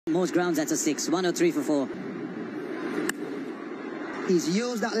Most grounds that's a 6. 103 for 4. He's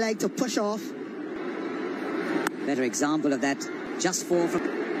used that leg to push off. Better example of that. Just 4 from...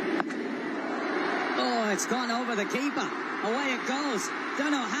 Oh, it's gone over the keeper. Away it goes.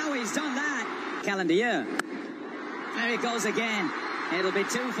 Don't know how he's done that. Calendar year. There it goes again. It'll be 2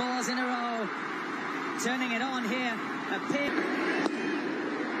 4s in a row. Turning it on here. A pin.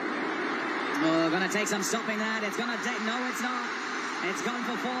 Oh, gonna take some stopping that. It's gonna take... No, it's not. It's gone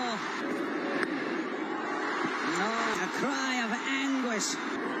for 4. Oh, a cry of anguish.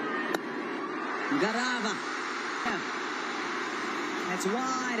 Garava. It's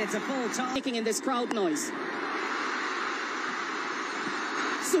wide. It's a full top. Making in this crowd noise.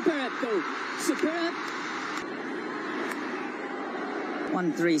 Superb goal. Superb.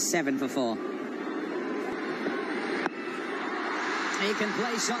 137 for 4. He can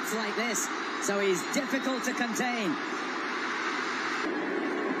play shots like this, so he's difficult to contain.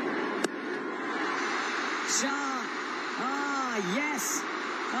 Shah. Ah, yes.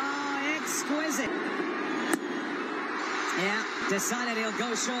 Ah, exquisite. Yeah, decided he'll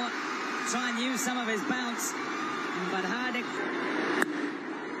go short. Try and use some of his bounce. But Hardik.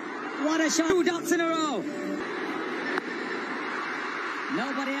 What a shot. 2 dots in a row.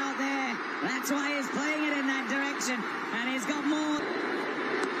 Nobody out there. That's why he's playing it in that direction. And he's got more.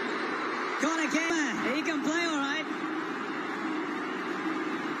 Got a game. He can play all right.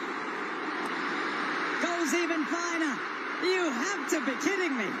 Goes even finer. You have to be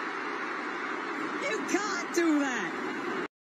kidding me. You can't do that.